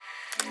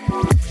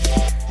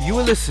You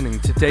are listening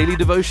to Daily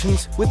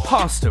Devotions with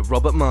Pastor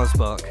Robert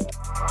Marsbach.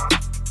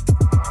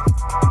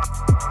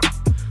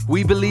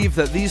 We believe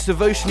that these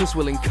devotions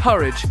will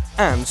encourage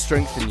and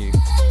strengthen you.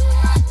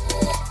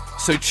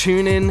 So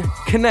tune in,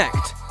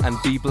 connect, and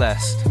be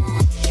blessed.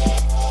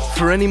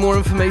 For any more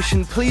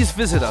information, please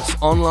visit us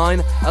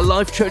online at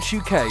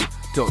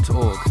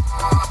lifechurchuk.org.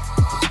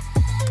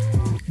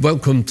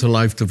 Welcome to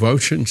Life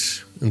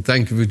Devotions, and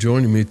thank you for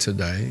joining me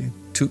today.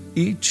 To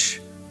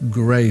each,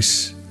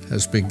 grace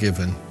has been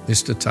given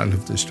is the title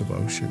of this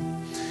devotion.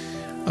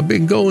 I've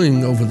been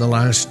going over the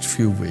last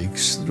few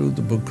weeks through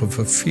the book of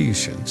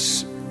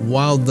Ephesians.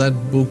 While that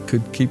book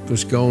could keep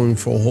us going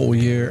for a whole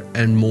year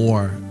and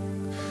more,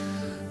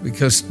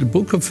 because the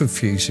book of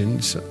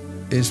Ephesians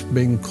is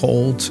being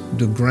called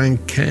the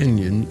Grand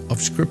Canyon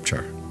of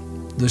Scripture,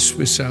 the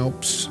Swiss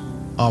Alps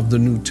of the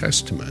New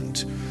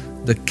Testament,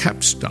 the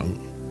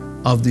capstone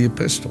of the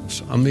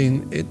epistles. I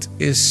mean, it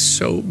is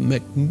so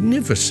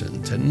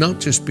magnificent, and not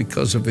just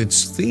because of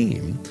its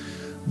theme,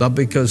 but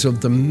because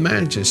of the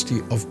majesty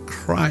of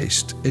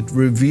Christ it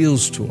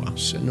reveals to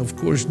us. And of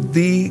course,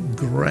 the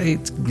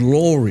great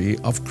glory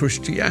of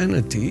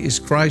Christianity is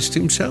Christ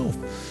himself.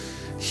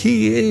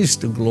 He is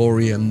the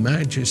glory and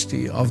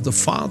majesty of the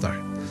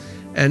Father.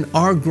 And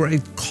our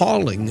great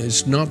calling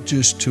is not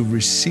just to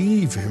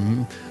receive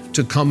him,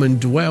 to come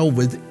and dwell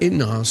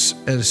within us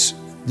as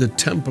the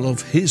temple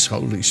of his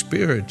Holy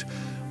Spirit,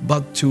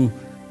 but to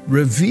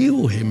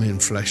reveal him in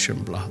flesh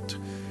and blood,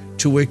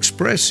 to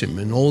express him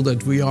in all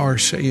that we are,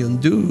 say,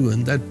 and do,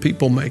 and that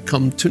people may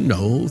come to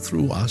know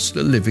through us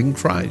the living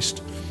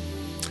Christ.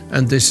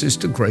 And this is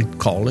the great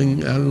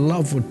calling. I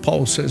love what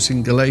Paul says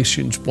in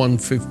Galatians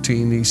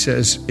 1:15. He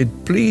says,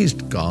 "It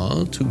pleased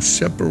God who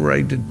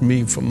separated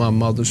me from my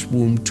mother's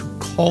womb to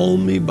call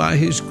me by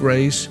his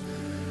grace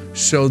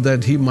so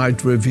that he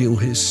might reveal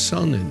his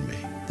Son in me,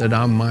 that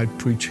I might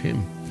preach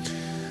him."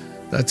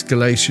 That's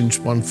Galatians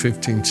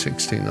 1:15,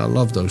 16. I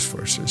love those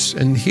verses.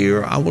 And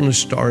here I want to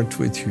start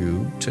with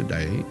you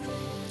today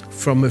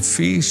from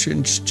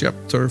Ephesians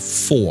chapter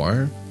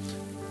 4,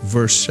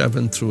 verse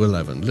 7 through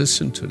 11.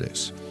 Listen to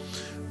this.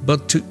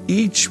 "But to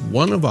each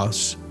one of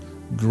us,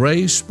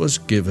 grace was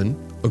given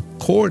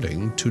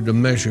according to the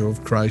measure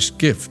of Christ's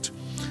gift.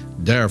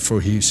 Therefore,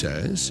 he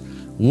says,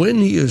 when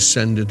he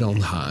ascended on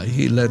high,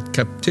 he led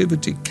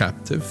captivity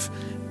captive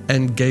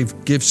and gave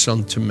gifts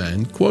unto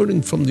men,"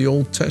 quoting from the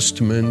Old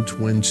Testament.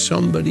 When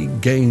somebody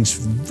gains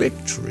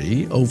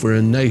victory over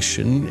a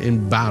nation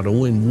in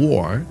battle, in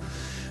war,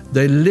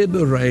 they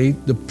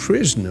liberate the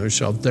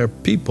prisoners of their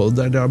people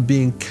that are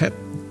being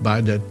kept by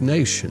that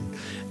nation,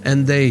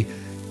 and they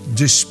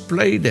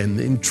display them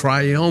in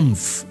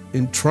triumph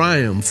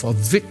of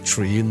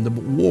victory in the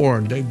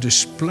war. They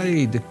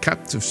display the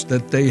captives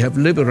that they have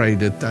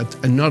liberated. That,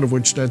 in other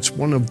words, that's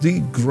one of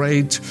the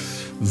great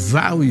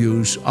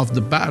values of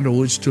the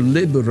battle, is to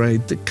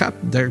liberate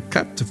their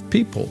captive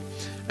people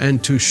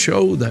and to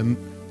show them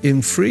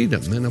in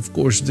freedom. And of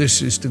course,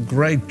 this is the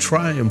great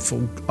triumph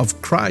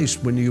of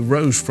Christ when he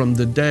rose from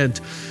the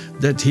dead,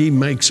 that he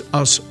makes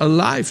us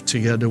alive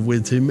together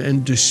with him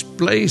and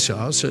displays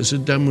us as a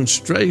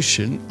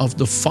demonstration of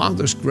the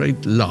Father's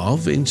great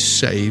love in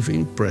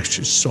saving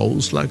precious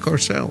souls like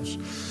ourselves.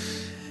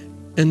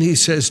 And he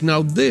says,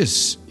 now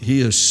this,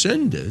 he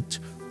ascended,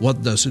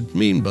 what does it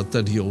mean but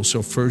that he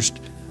also first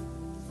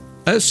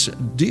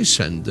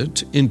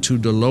descended into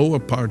the lower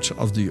parts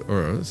of the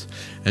earth,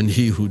 and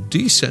he who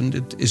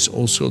descended is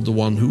also the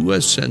one who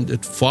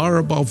ascended far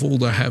above all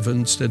the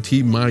heavens, that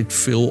he might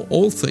fill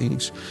all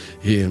things.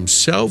 He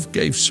himself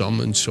gave some,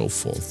 and so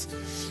forth.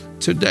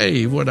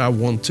 Today, what I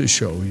want to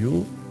show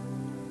you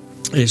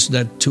is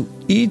that to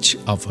each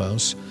of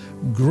us,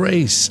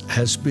 grace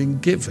has been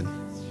given.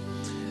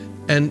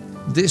 And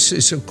this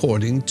is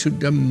according to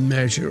the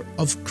measure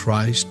of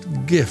Christ's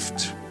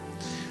gift.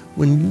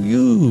 When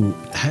you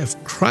have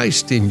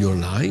Christ in your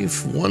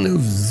life, one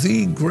of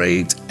the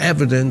great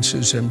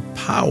evidences and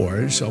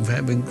powers of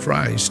having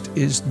Christ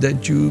is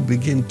that you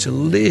begin to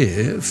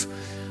live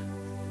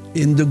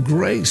in the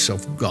grace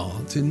of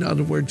God. In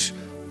other words,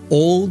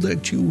 all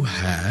that you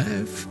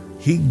have,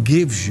 he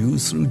gives you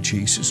through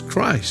Jesus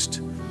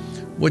Christ.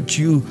 What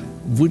you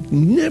would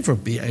never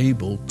be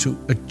able to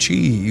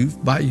achieve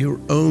by your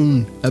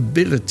own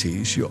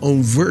abilities, your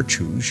own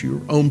virtues, your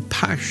own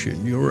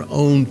passion, your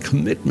own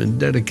commitment,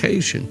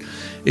 dedication,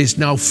 is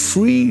now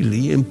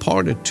freely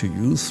imparted to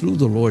you through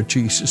the Lord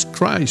Jesus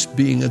Christ,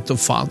 being at the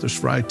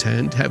Father's right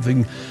hand,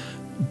 having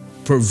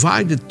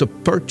provided the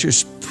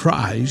purchase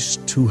price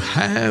to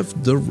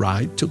have the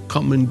right to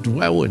come and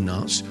dwell in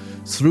us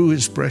through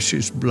his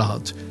precious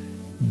blood,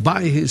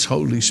 by his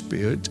Holy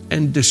Spirit,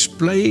 and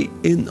display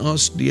in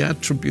us the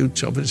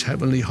attributes of his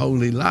heavenly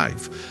holy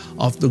life,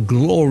 of the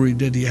glory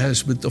that he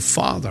has with the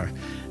Father.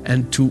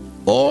 And to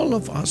all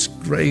of us,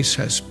 grace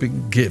has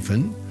been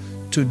given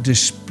to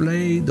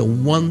display the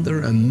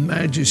wonder and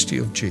majesty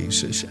of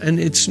Jesus. And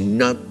it's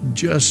not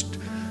just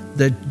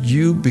that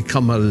you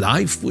become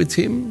alive with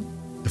him,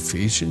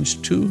 Ephesians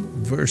 2,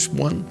 verse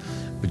 1,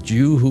 But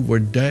you who were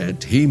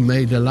dead, he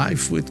made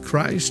alive with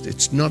Christ.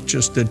 It's not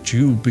just that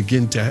you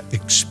begin to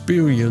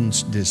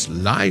experience this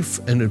life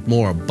and it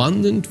more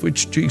abundant,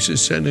 which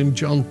Jesus said in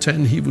John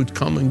 10 he would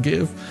come and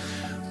give,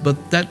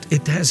 but that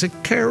it has a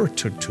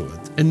character to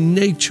it, a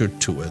nature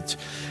to it,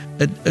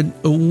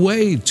 a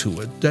way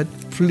to it that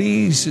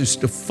pleases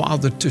the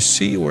Father to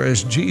see. Or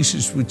as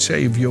Jesus would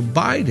say, if you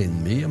abide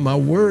in me and my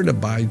word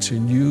abides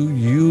in you,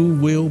 you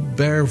will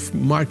bear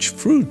much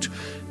fruit.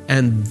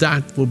 And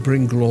that will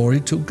bring glory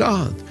to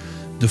God.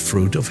 The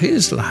fruit of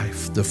his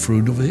life, the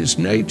fruit of his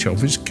nature,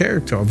 of his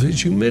character, of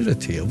his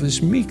humility, of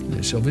his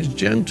meekness, of his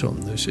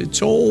gentleness.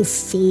 It's all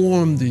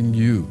formed in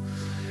you.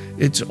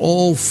 It's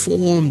all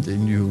formed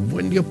in you.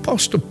 When the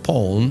Apostle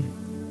Paul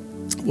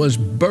was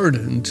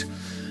burdened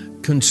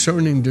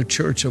concerning the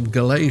church of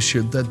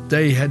Galatia, that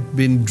they had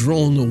been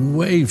drawn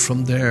away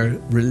from their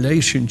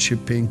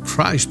relationship in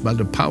Christ by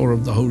the power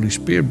of the Holy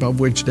Spirit, by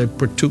which they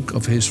partook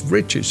of his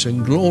riches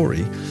and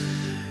glory,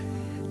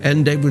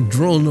 and they were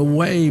drawn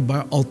away by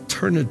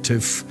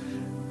alternative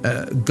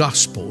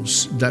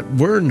gospels that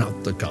were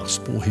not the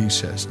gospel, he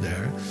says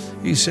there.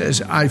 He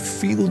says, I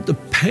feel the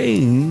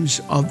pains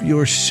of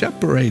your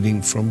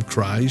separating from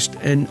Christ,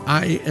 and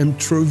I am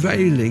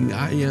travailing.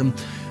 I'm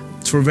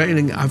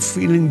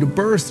feeling the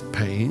birth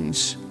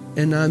pains,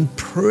 and I'm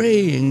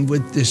praying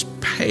with this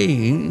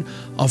pain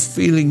of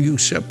feeling you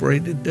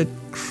separated, that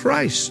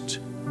Christ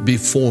be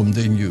formed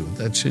in you.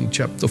 That's in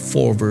chapter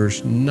 4,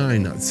 verse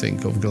 9, I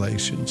think, of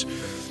Galatians.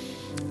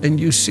 And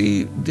you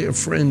see, dear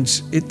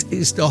friends, it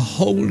is the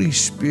Holy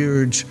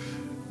Spirit's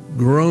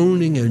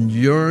groaning and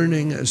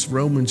yearning, as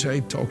Romans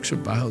 8 talks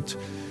about,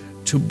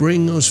 to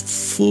bring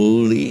us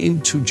fully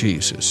into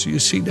Jesus. You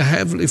see, the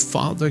Heavenly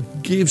Father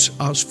gives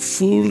us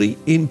fully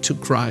into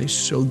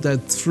Christ, so that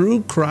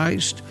through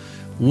Christ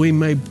we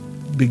may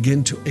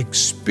begin to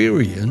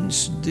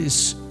experience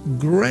this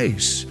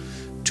grace.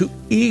 To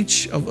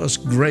each of us,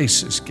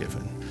 grace is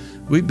given.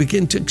 We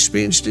begin to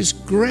experience this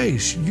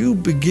grace. You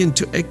begin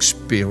to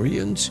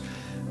experience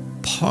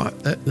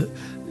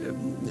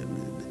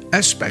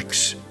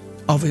aspects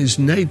of his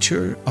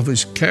nature, of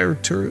his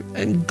character,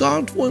 and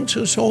God wants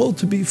us all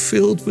to be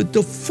filled with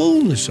the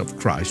fullness of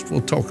Christ. We'll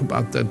talk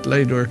about that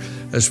later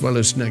as well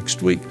as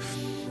next week.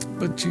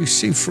 But you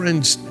see,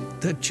 friends,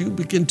 that you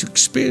begin to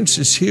experience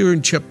this here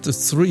in chapter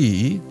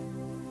 3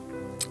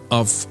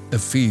 of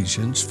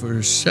Ephesians,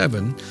 verse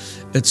 7.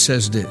 It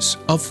says this,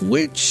 of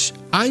which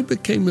I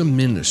became a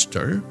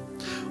minister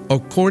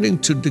according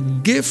to the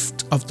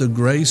gift of the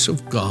grace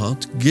of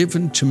God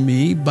given to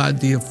me by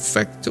the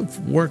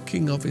effective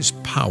working of his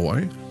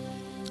power.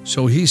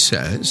 So he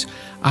says,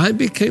 I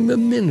became a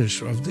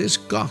minister of this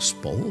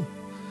gospel.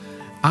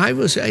 I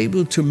was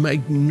able to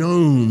make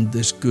known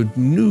this good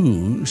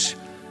news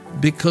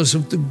because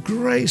of the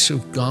grace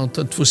of God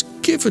that was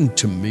given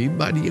to me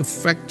by the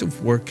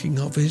effective working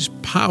of his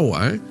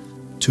power.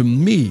 To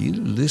me,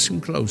 listen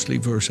closely,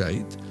 verse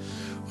 8,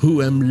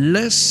 who am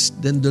less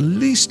than the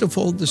least of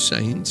all the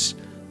saints,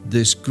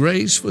 this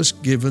grace was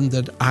given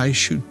that I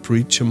should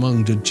preach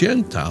among the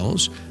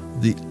Gentiles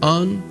the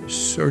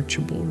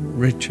unsearchable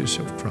riches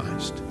of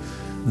Christ.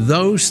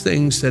 Those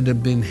things that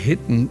have been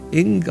hidden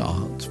in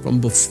God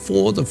from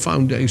before the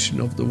foundation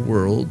of the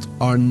world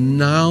are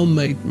now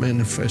made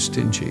manifest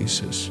in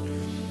Jesus.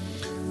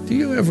 Do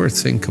you ever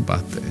think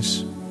about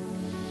this?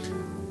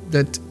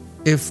 That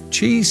if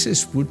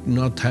Jesus would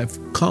not have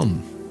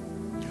come,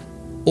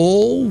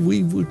 all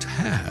we would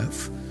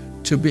have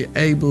to be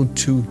able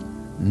to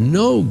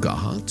know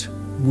God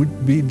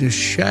would be the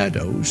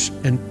shadows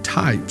and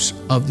types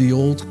of the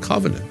old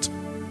covenant.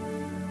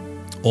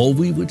 All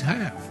we would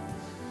have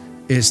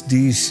is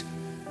these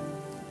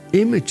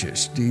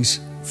images,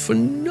 these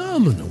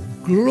phenomenal,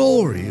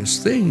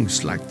 glorious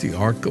things like the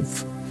Ark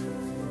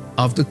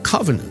of the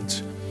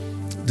Covenant,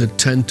 the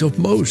tent of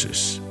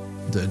Moses,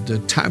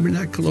 the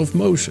tabernacle of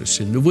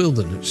Moses in the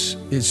wilderness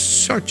is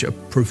such a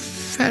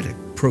prophetic,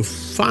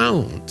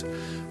 profound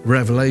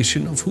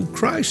revelation of who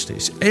Christ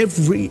is.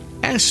 Every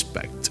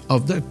aspect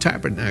of that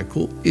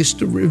tabernacle is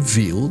to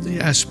reveal the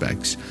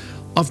aspects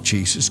of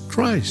Jesus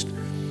Christ.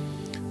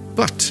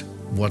 But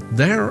what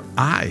their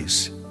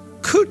eyes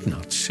could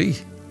not see,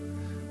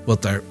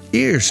 what their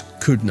ears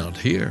could not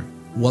hear,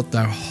 what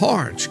their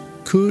hearts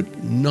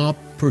could not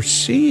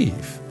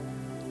perceive,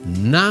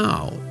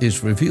 now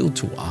is revealed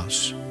to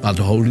us by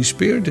the Holy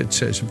Spirit, it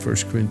says in 1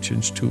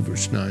 Corinthians 2,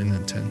 verse 9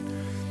 and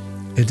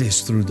 10. It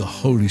is through the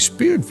Holy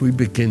Spirit we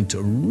begin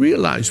to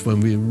realize when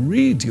we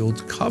read the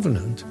Old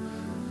Covenant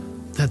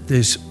that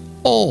this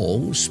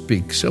all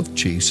speaks of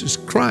Jesus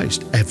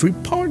Christ. Every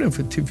part of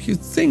it, if you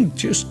think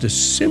just the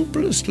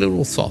simplest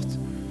little thought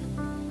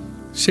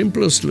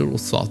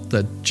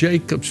that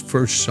Jacob's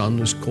first son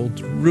is called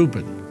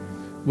Reuben,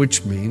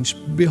 which means,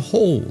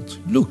 behold,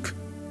 look,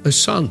 a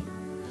son.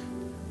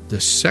 The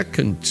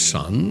second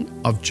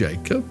son of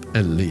Jacob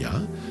and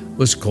Leah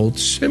was called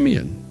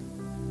Simeon,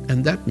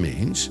 and that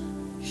means,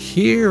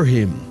 hear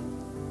him.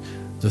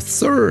 The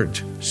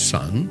third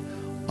son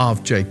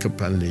of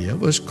Jacob and Leah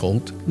was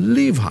called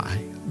Levi,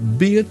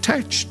 be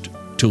attached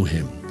to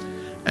him.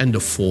 And the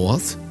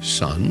fourth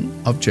son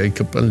of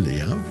Jacob and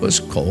Leah was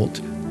called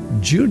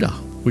Judah,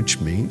 which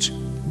means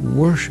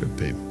worship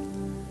him.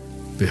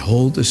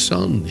 Behold the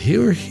Son,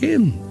 hear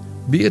him,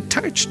 be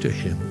attached to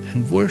him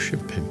and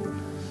worship him.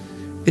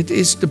 It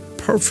is the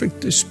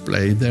perfect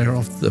display there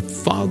of the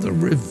Father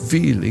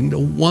revealing the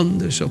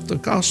wonders of the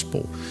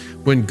gospel.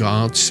 When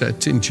God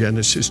said in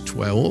Genesis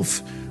 12,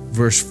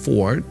 verse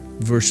 4,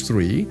 verse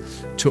 3,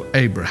 to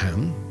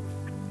Abraham,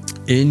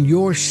 in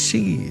your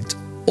seed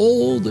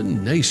all the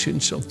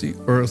nations of the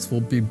earth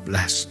will be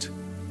blessed.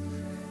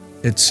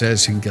 It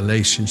says in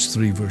Galatians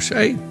 3, verse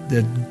 8,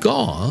 that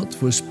God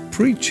was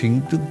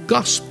preaching the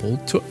gospel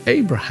to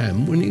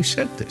Abraham when he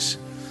said this.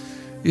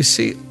 You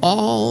see,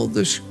 all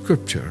the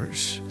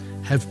scriptures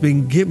have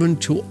been given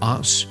to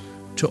us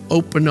to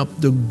open up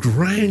the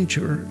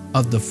grandeur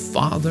of the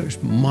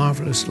Father's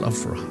marvelous love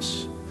for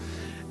us.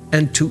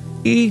 And to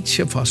each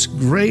of us,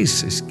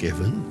 grace is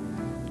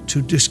given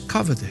to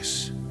discover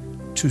this,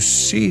 to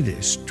see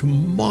this, to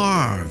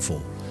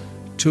marvel,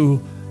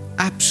 to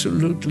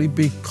absolutely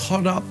be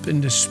caught up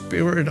in the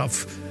spirit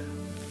of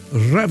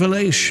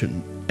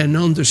revelation and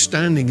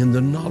understanding in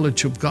the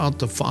knowledge of God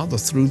the Father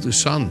through the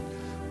Son.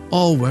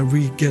 Oh, where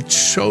we get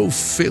so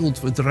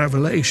filled with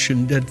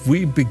revelation that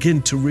we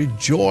begin to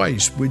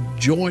rejoice with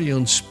joy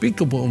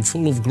unspeakable and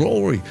full of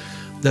glory,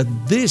 that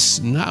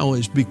this now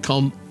has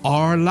become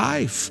our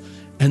life,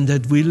 and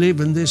that we live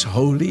in this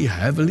holy,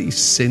 heavenly,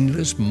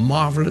 sinless,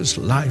 marvelous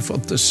life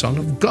of the Son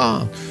of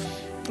God.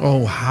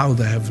 Oh, how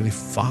the Heavenly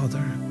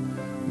Father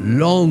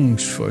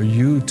longs for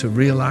you to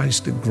realize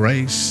the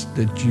grace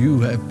that you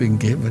have been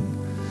given,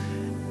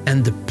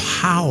 and the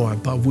power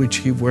by which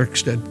he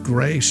works that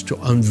grace to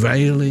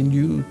unveil in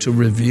you, to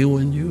reveal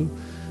in you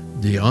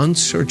the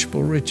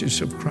unsearchable riches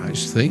of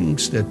Christ,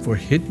 things that were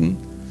hidden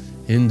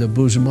in the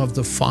bosom of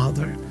the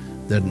Father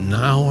that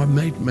now are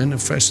made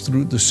manifest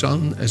through the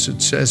Son, as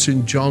it says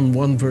in John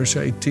 1 verse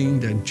 18,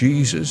 that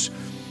Jesus,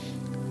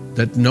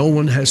 that no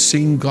one has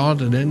seen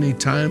God at any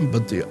time,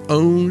 but the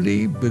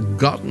only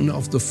begotten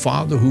of the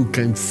Father, who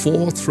came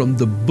forth from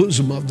the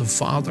bosom of the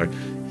Father,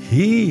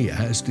 he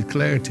has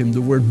declared him.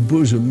 The word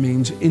bosom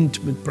means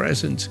intimate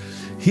presence.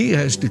 He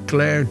has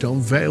declared,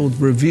 unveiled,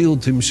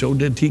 revealed him so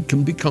that he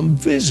can become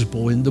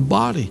visible in the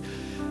body.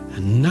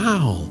 And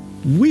now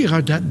we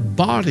are that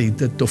body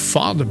that the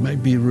Father may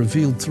be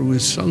revealed through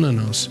his Son in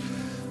us.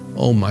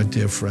 Oh, my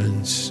dear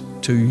friends,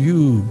 to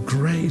you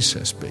grace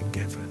has been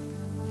given.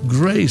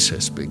 Grace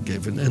has been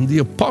given. And the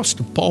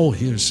Apostle Paul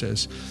here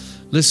says,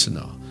 listen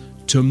now,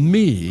 to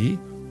me,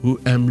 who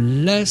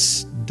am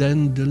less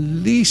than the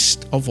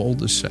least of all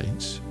the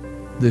saints,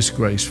 this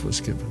grace was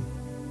given.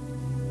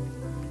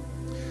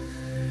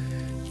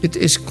 It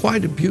is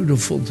quite a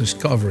beautiful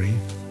discovery,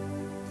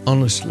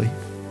 honestly,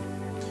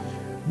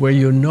 where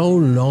you no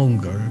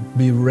longer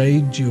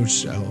berate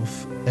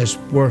yourself as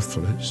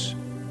worthless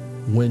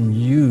when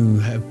you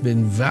have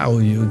been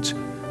valued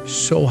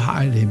so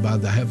highly by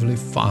the Heavenly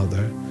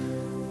Father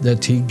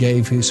that he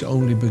gave his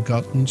only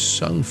begotten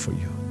Son for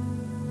you.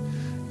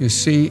 You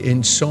see,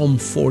 in Psalm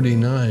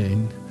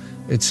 49,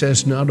 it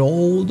says, not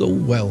all the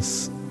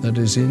wealth that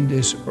is in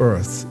this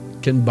earth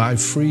can buy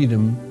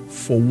freedom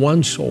for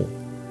one soul.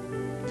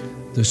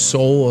 The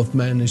soul of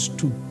man is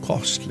too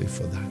costly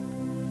for that.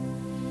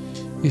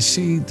 You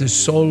see, the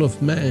soul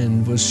of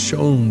man was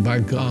shown by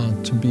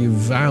God to be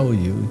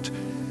valued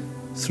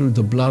through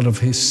the blood of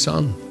his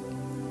Son.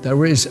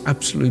 There is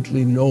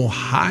absolutely no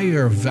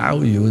higher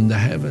value in the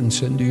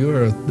heavens and the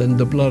earth than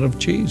the blood of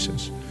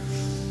Jesus.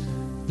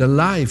 The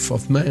life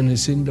of man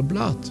is in the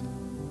blood.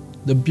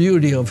 The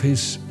beauty of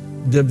his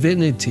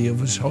divinity, of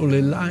his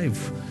holy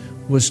life,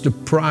 was the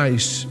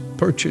price,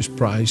 purchase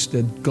price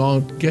that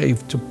God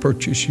gave to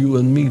purchase you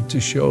and me, to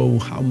show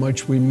how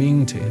much we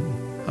mean to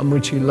him, how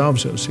much he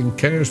loves us and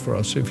cares for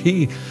us. If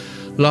he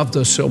loved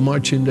us so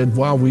much in that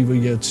while we were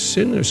yet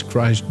sinners,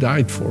 Christ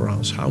died for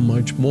us, how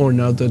much more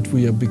now that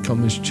we have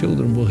become his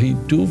children will he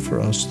do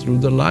for us through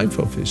the life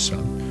of his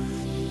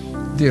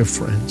Son. Dear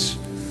friends,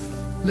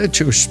 let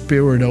your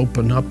spirit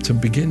open up to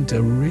begin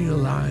to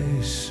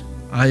realize,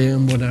 I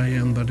am what I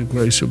am by the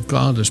grace of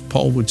God. As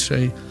Paul would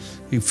say,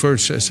 he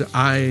first says,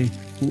 I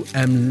who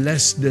am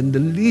less than the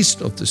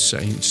least of the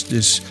saints,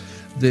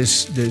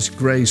 this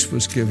grace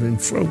was given.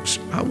 Folks,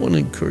 I want to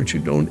encourage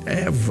you, don't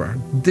ever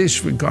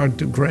disregard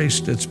the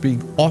grace that's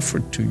being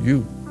offered to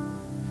you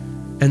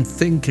and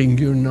thinking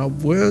you're not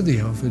worthy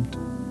of it.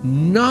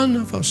 None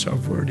of us are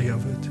worthy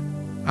of it.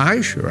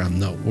 I sure am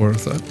not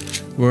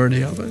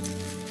worthy of it.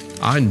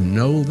 I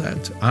know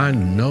that, I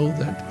know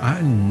that,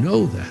 I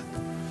know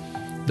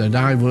that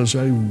I was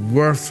a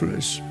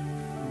worthless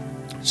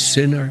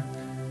sinner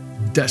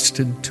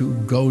destined to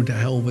go to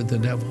hell with the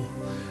devil.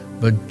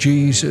 But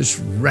Jesus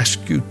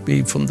rescued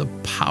me from the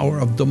power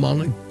of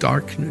demonic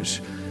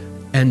darkness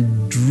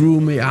and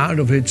drew me out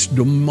of its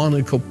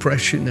demonic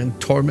oppression and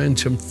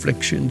torments,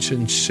 afflictions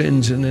and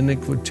sins and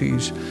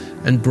iniquities,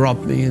 and brought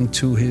me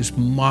into his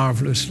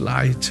marvelous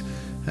light.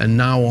 And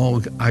now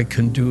all I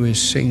can do is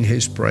sing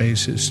his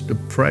praises, the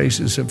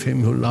praises of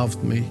him who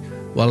loved me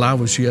while I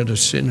was yet a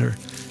sinner.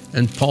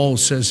 And Paul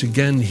says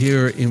again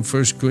here in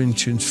 1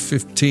 Corinthians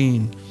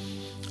 15,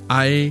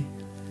 I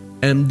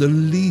am the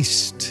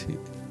least.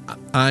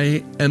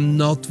 I am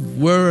not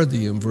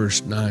worthy, in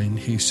verse 9,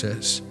 he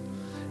says.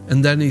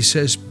 And then he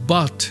says,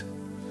 but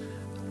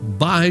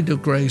by the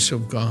grace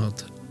of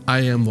God,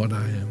 I am what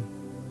I am.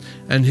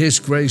 And his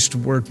grace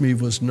toward me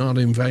was not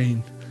in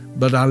vain,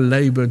 but I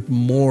labored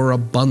more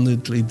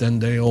abundantly than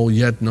they all,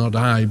 yet not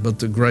I, but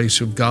the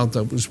grace of God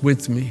that was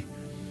with me.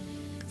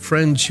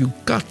 Friends,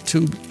 you've got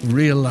to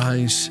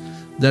realize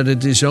that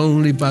it is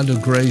only by the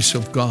grace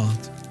of God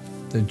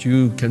that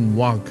you can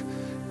walk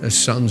as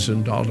sons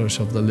and daughters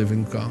of the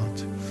living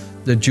God,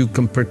 that you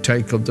can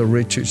partake of the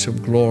riches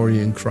of glory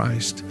in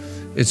Christ.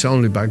 It's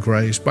only by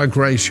grace. By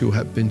grace you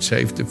have been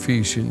saved,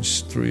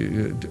 Ephesians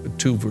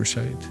 2 verse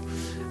 8.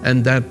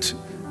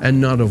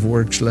 And not of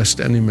works, lest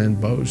any man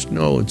boast.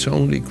 No, it's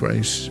only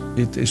grace.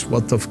 It is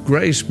what the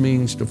grace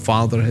means. The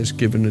Father has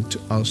given it to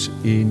us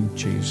in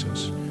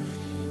Jesus.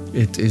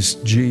 It is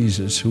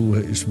Jesus who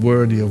is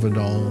worthy of it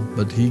all,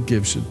 but he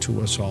gives it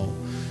to us all.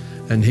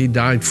 And he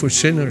died for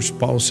sinners.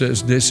 Paul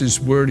says this is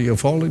worthy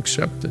of all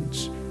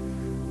acceptance,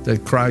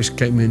 that Christ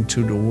came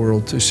into the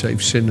world to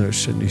save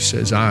sinners. And he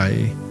says, I,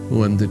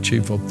 who am the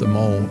chief of them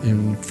all,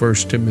 in 1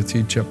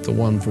 Timothy chapter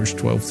 1, verse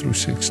 12 through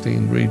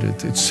 16. Read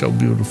it. It's so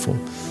beautiful.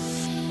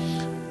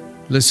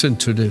 Listen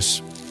to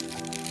this.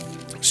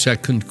 2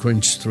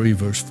 Corinthians 3,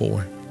 verse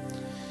 4.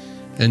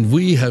 And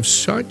we have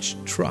such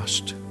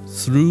trust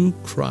through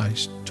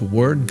Christ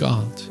toward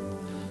God,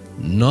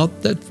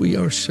 not that we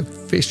are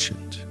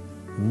sufficient,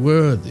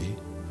 worthy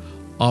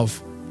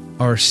of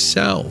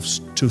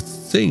ourselves to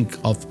think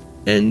of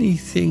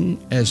anything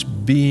as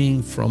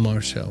being from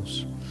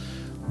ourselves,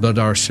 but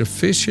our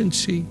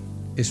sufficiency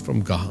is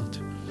from God,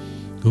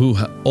 who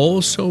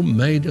also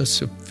made us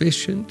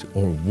sufficient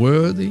or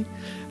worthy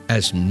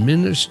as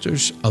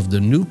ministers of the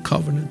new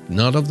covenant,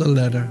 not of the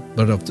letter,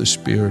 but of the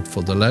Spirit.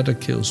 For the letter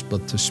kills,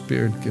 but the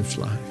Spirit gives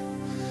life.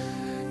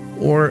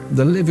 Or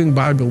the Living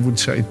Bible would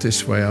say it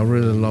this way. I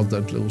really love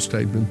that little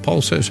statement.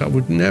 Paul says, I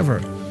would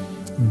never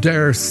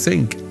dare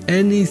think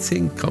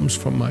anything comes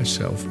from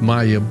myself.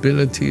 My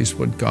ability is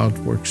what God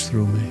works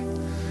through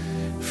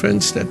me.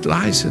 Friends, that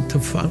lies at the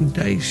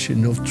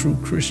foundation of true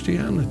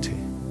Christianity.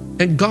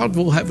 And God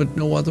will have it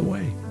no other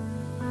way.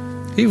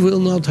 He will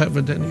not have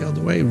it any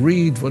other way.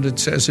 Read what it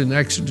says in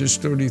Exodus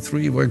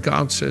 33, where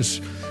God says,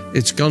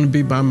 it's going to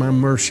be by my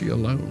mercy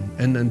alone.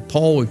 And then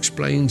Paul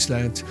explains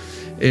that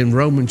in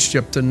Romans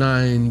chapter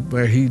 9,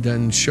 where he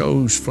then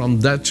shows from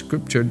that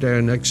scripture there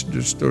in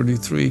Exodus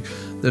 33,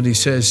 that he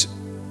says,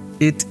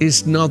 it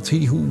is not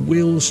he who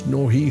wills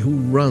nor he who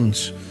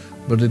runs,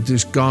 but it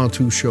is God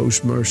who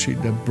shows mercy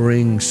that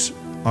brings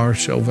our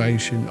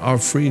salvation, our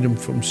freedom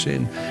from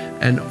sin,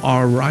 and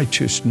our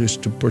righteousness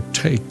to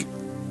partake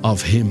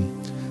of him.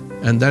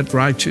 And that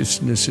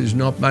righteousness is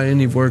not by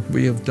any work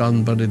we have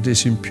done, but it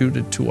is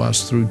imputed to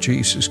us through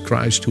Jesus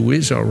Christ, who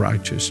is our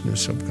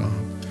righteousness of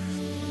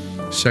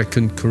God.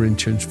 2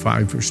 Corinthians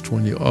 5, verse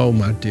 20. Oh,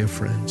 my dear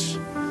friends,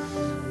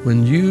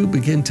 when you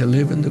begin to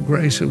live in the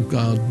grace of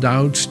God,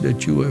 doubts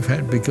that you have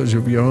had because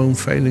of your own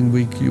failing,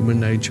 weak human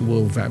nature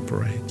will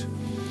evaporate.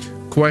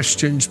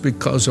 Questions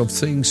because of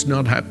things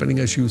not happening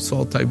as you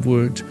thought they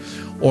would,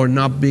 or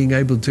not being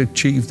able to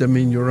achieve them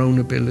in your own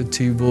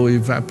ability, will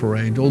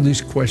evaporate. All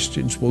these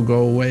questions will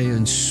go away,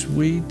 and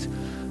sweet,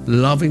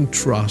 loving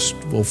trust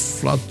will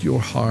flood your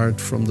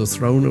heart from the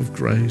throne of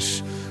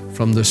grace,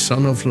 from the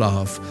Son of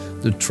Love.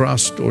 The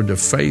trust or the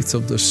faith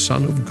of the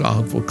Son of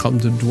God will come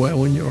to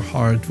dwell in your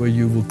heart, where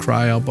you will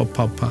cry, Abba,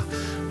 Papa,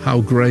 how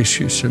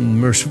gracious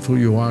and merciful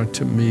you are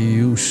to me,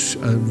 you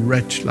a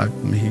wretch like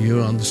me.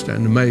 You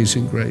understand,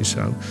 amazing grace,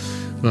 how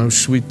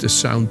sweet the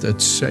sound that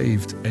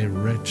saved a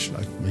wretch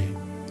like me.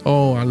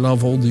 Oh, I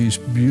love all these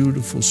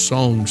beautiful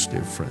songs,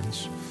 dear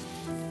friends.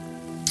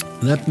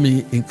 Let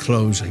me, in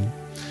closing,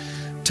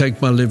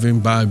 take my Living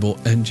Bible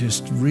and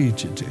just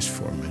read you this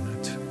for a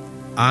minute.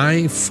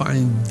 I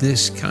find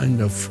this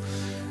kind of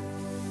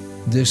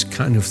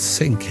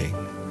thinking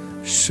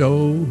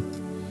so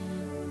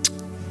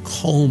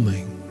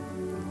calming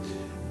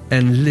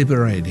and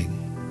liberating.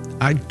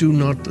 I do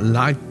not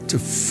like to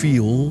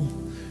feel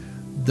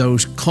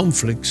those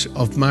conflicts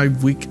of my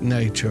weak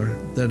nature,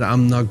 that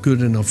I'm not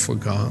good enough for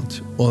God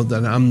or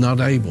that I'm not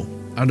able.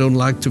 I don't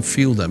like to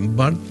feel them,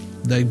 but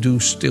they do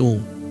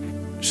still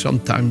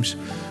sometimes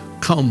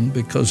come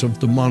because of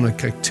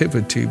demonic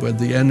activity, where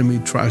the enemy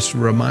tries to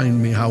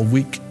remind me how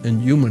weak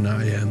and human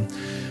I am.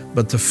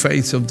 But the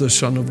faith of the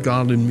Son of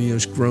God in me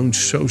has grown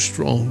so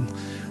strong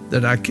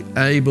that I'm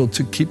able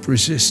to keep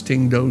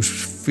resisting those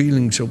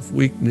feelings of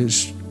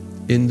weakness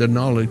in the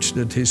knowledge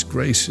that His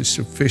grace is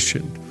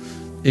sufficient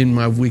in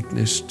my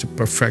weakness to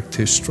perfect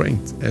His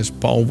strength, as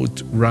Paul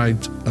would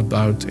write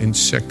about in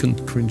 2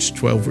 Corinthians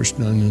 12, verse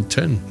 9 and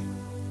 10.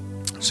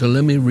 So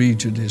let me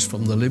read you this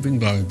from the Living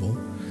Bible.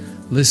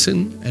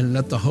 Listen and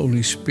let the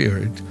Holy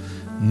Spirit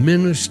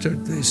minister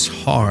this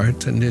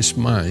heart and this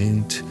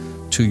mind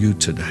to you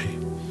today.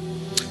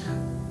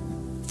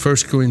 1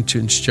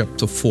 Corinthians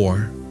chapter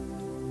 4,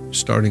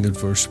 starting at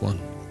verse 1.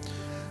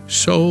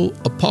 So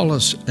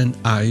Apollos and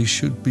I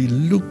should be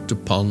looked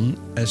upon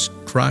as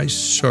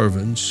Christ's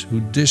servants who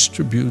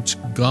distributes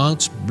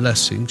God's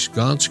blessings,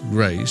 God's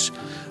grace,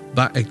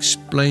 by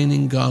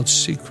explaining God's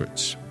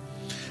secrets.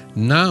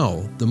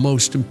 Now, the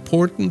most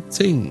important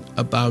thing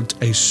about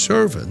a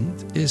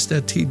servant is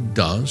that he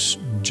does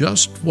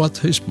just what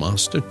his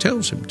master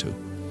tells him to.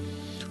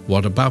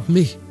 What about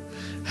me?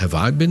 Have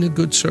I been a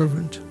good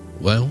servant?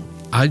 Well,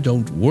 I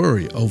don't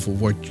worry over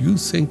what you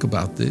think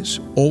about this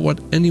or what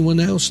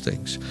anyone else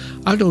thinks.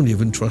 I don't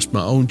even trust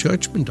my own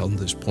judgment on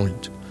this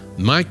point.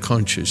 My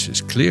conscience is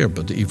clear,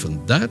 but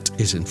even that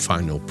isn't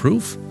final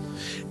proof.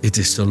 It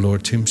is the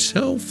Lord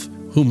Himself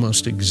who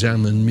must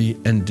examine me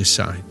and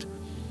decide.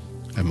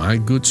 Am I a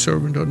good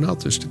servant or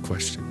not is the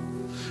question.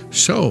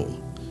 So,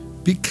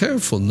 be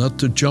careful not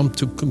to jump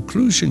to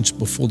conclusions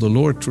before the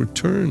Lord's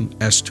return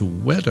as to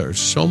whether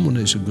someone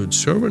is a good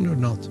servant or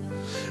not.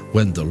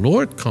 When the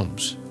Lord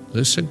comes,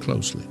 listen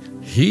closely,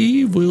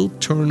 He will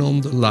turn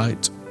on the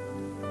light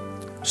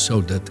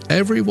so that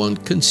everyone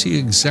can see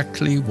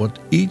exactly what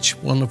each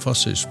one of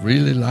us is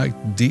really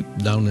like deep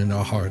down in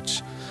our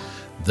hearts.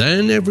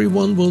 Then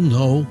everyone will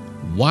know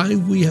why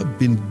we have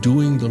been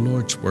doing the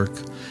Lord's work.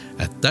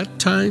 At that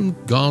time,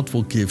 God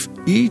will give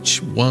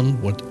each one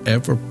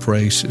whatever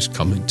praise is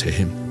coming to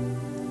him.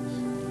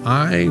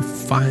 I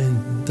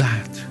find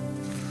that.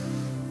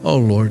 Oh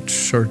Lord,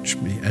 search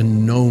me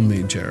and know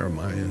me,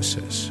 Jeremiah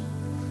says.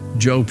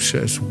 Job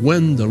says,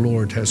 when the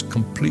Lord has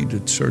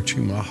completed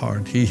searching my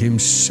heart, He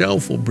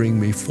Himself will bring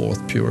me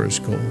forth pure as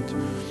gold.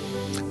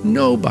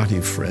 Nobody,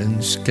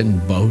 friends, can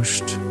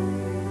boast.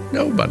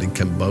 Nobody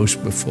can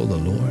boast before the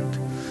Lord.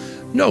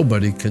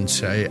 Nobody can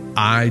say,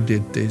 I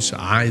did this,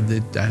 I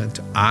did that,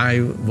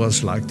 I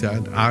was like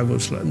that, I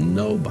was like...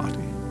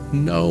 Nobody.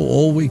 No,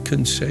 all we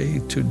can say,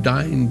 to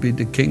thine be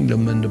the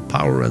kingdom and the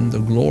power and the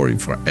glory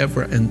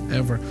forever and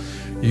ever.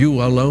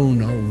 You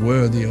alone are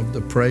worthy of the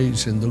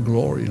praise and the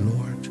glory,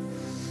 Lord.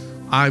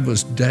 I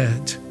was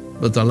dead,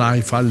 but the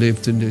life I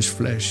lived in this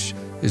flesh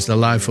is the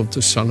life of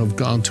the Son of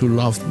God who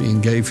loved me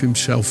and gave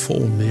Himself for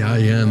me. I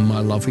am,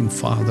 my loving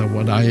Father,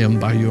 what I am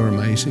by your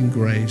amazing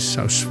grace.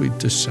 How sweet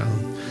the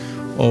sound.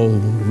 Oh,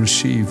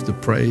 receive the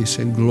praise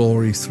and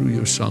glory through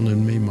your Son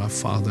and me, my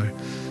Father.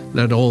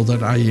 Let all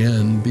that I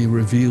am be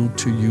revealed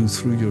to you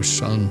through your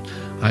Son.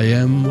 I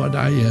am what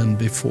I am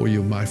before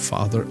you, my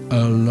Father,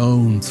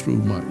 alone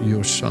through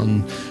your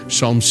Son.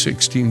 Psalm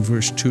 16,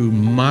 verse 2,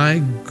 my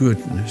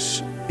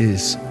goodness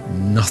is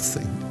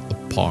nothing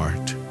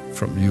apart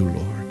from you,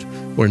 Lord.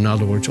 Or in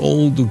other words,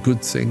 all the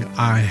good thing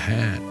I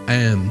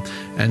am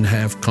and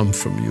have come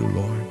from you,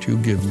 Lord. You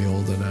give me all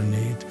that I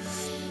need.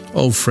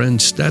 Oh,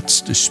 friends,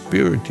 that's the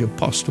spirit the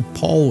Apostle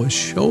Paul is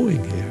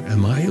showing here.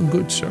 Am I a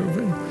good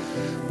servant?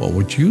 Well,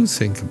 what you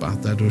think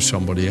about that or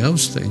somebody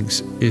else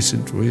thinks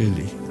isn't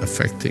really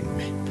affecting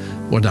me.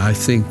 What I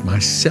think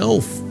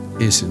myself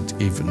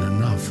isn't even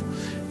enough.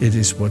 It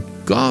is what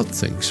God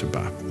thinks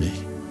about me.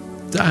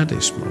 That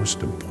is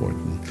most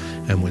important.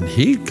 And when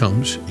He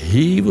comes,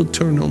 He will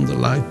turn on the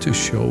light to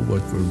show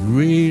what we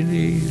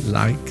really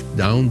like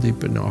down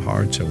deep in our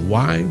hearts and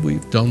why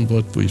we've done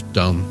what we've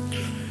done.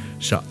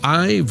 So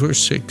I, verse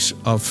 6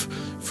 of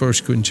 1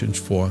 Corinthians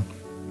 4,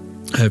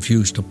 have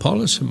used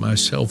Apollos and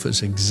myself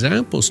as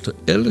examples to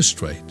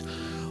illustrate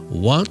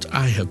what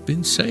I have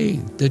been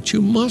saying, that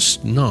you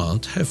must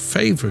not have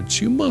favorites.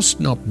 You must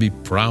not be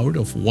proud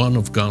of one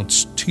of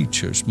God's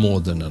teachers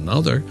more than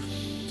another.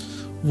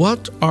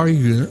 What are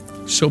you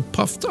so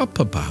puffed up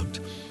about?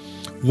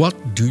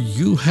 What do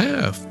you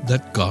have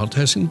that God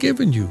hasn't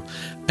given you?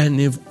 And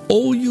if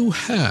all you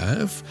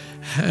have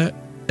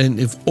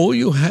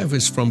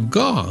is from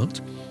God,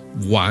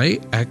 why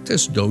act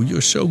as though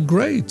you're so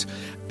great,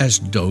 as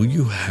though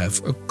you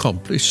have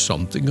accomplished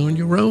something on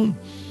your own?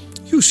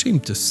 You seem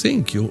to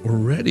think you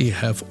already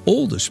have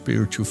all the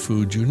spiritual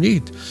food you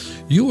need.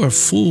 You are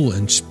full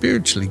and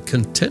spiritually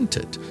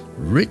contented,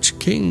 rich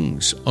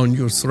kings on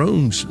your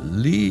thrones,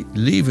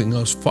 leaving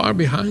us far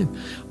behind.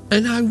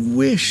 And I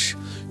wish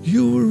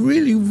you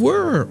really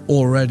were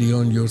already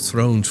on your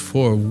thrones,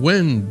 for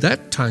when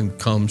that time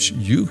comes,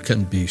 you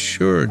can be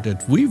sure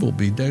that we will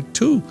be there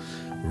too,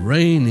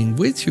 reigning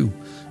with you.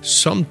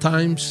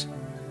 Sometimes,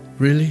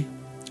 really,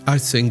 I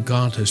think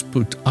God has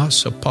put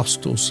us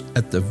apostles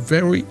at the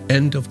very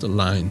end of the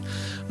line,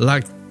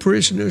 like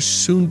prisoners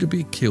soon to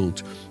be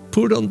killed,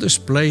 put on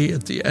display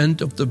at the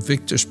end of the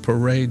victor's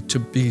parade to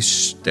be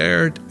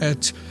stared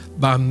at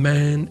by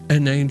man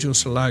and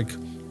angels alike.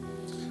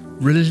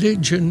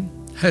 Religion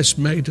has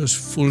made us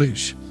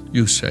foolish,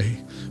 you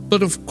say,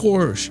 but of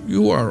course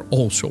you are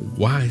also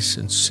wise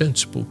and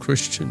sensible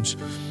Christians.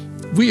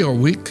 We are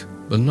weak,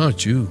 but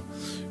not you.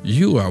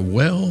 You are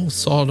well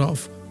thought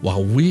of,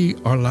 while we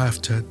are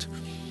laughed at.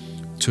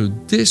 to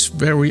this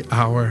very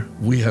hour,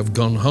 we have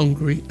gone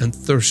hungry and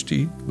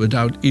thirsty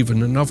without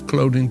even enough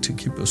clothing to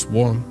keep us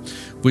warm.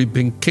 We've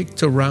been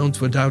kicked around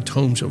without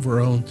homes of our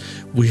own.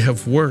 We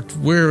have worked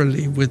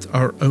wearily with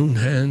our own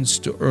hands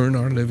to earn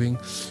our living.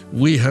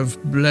 We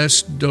have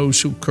blessed those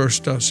who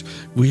cursed us.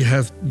 We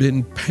have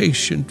been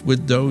patient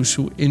with those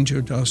who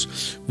injured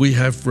us. We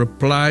have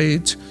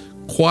replied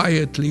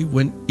quietly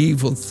when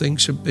evil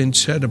things have been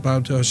said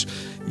about us.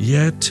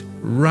 Yet,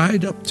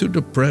 right up to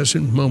the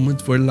present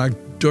moment, we're like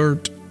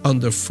dirt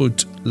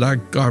underfoot,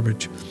 like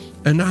garbage.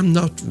 And I'm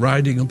not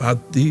writing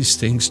about these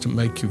things to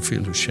make you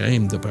feel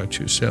ashamed about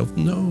yourself,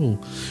 no,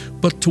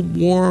 but to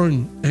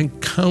warn and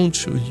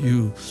counsel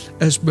you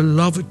as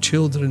beloved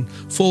children.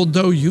 For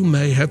although you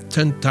may have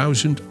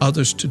 10,000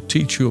 others to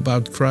teach you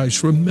about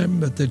Christ,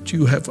 remember that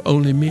you have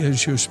only me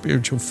as your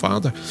spiritual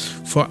father.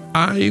 For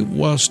I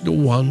was the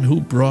one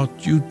who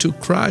brought you to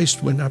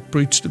Christ when I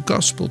preached the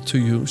gospel to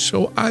you.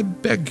 So I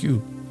beg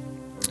you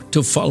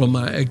to follow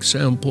my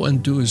example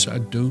and do as I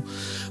do.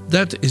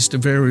 That is the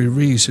very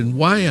reason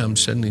why I'm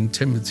sending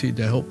Timothy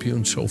to help you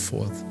and so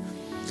forth.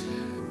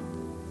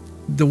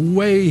 The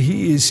way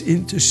he is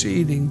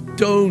interceding,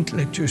 don't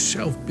let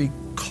yourself be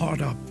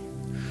caught up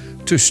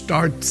to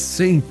start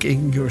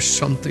thinking you're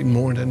something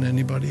more than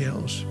anybody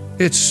else.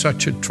 It's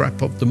such a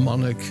trap of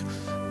demonic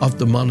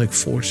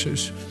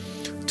forces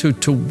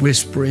to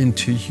whisper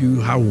into you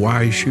how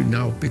wise you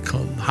now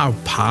become, how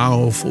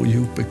powerful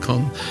you've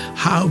become,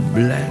 how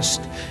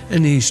blessed.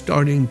 And he's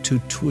starting to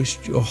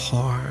twist your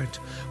heart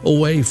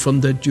away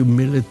from that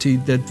humility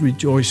that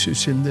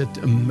rejoices in that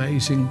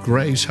amazing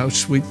grace. How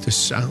sweet the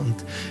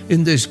sound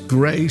in this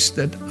grace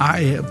that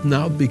I have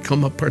now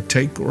become a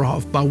partaker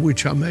of, by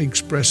which I may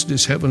express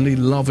this heavenly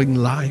loving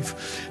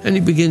life. And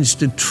he begins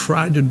to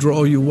try to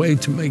draw you away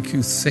to make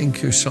you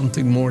think you're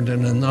something more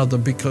than another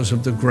because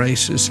of the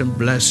graces and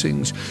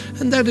blessings.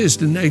 And that is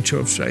the nature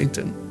of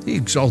Satan. He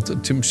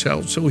exalted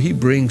himself, so he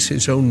brings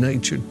his own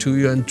nature to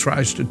you and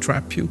tries to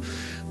trap you.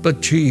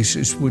 But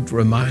Jesus would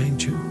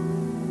remind you,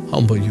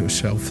 humble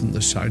yourself in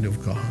the sight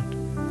of God,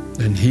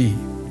 and he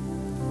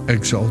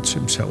exalts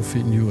himself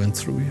in you and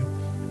through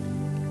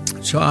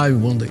you. So I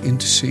want to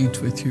intercede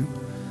with you.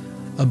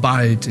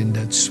 Abide in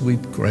that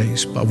sweet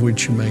grace by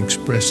which you may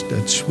express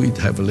that sweet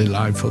heavenly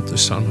life of the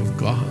Son of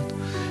God,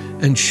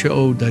 and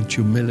show that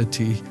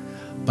humility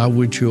by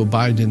which you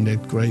abide in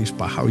that grace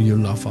by how you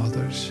love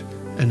others,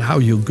 and how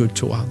you're good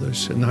to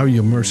others, and how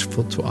you're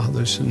merciful to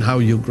others, and how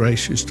you're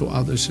gracious to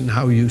others, and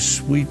how you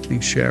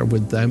sweetly share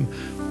with them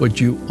what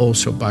you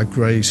also by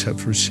grace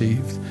have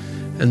received,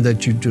 and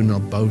that you do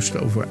not boast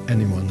over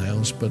anyone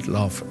else, but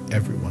love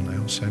everyone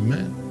else.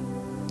 Amen.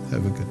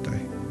 Have a good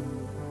day.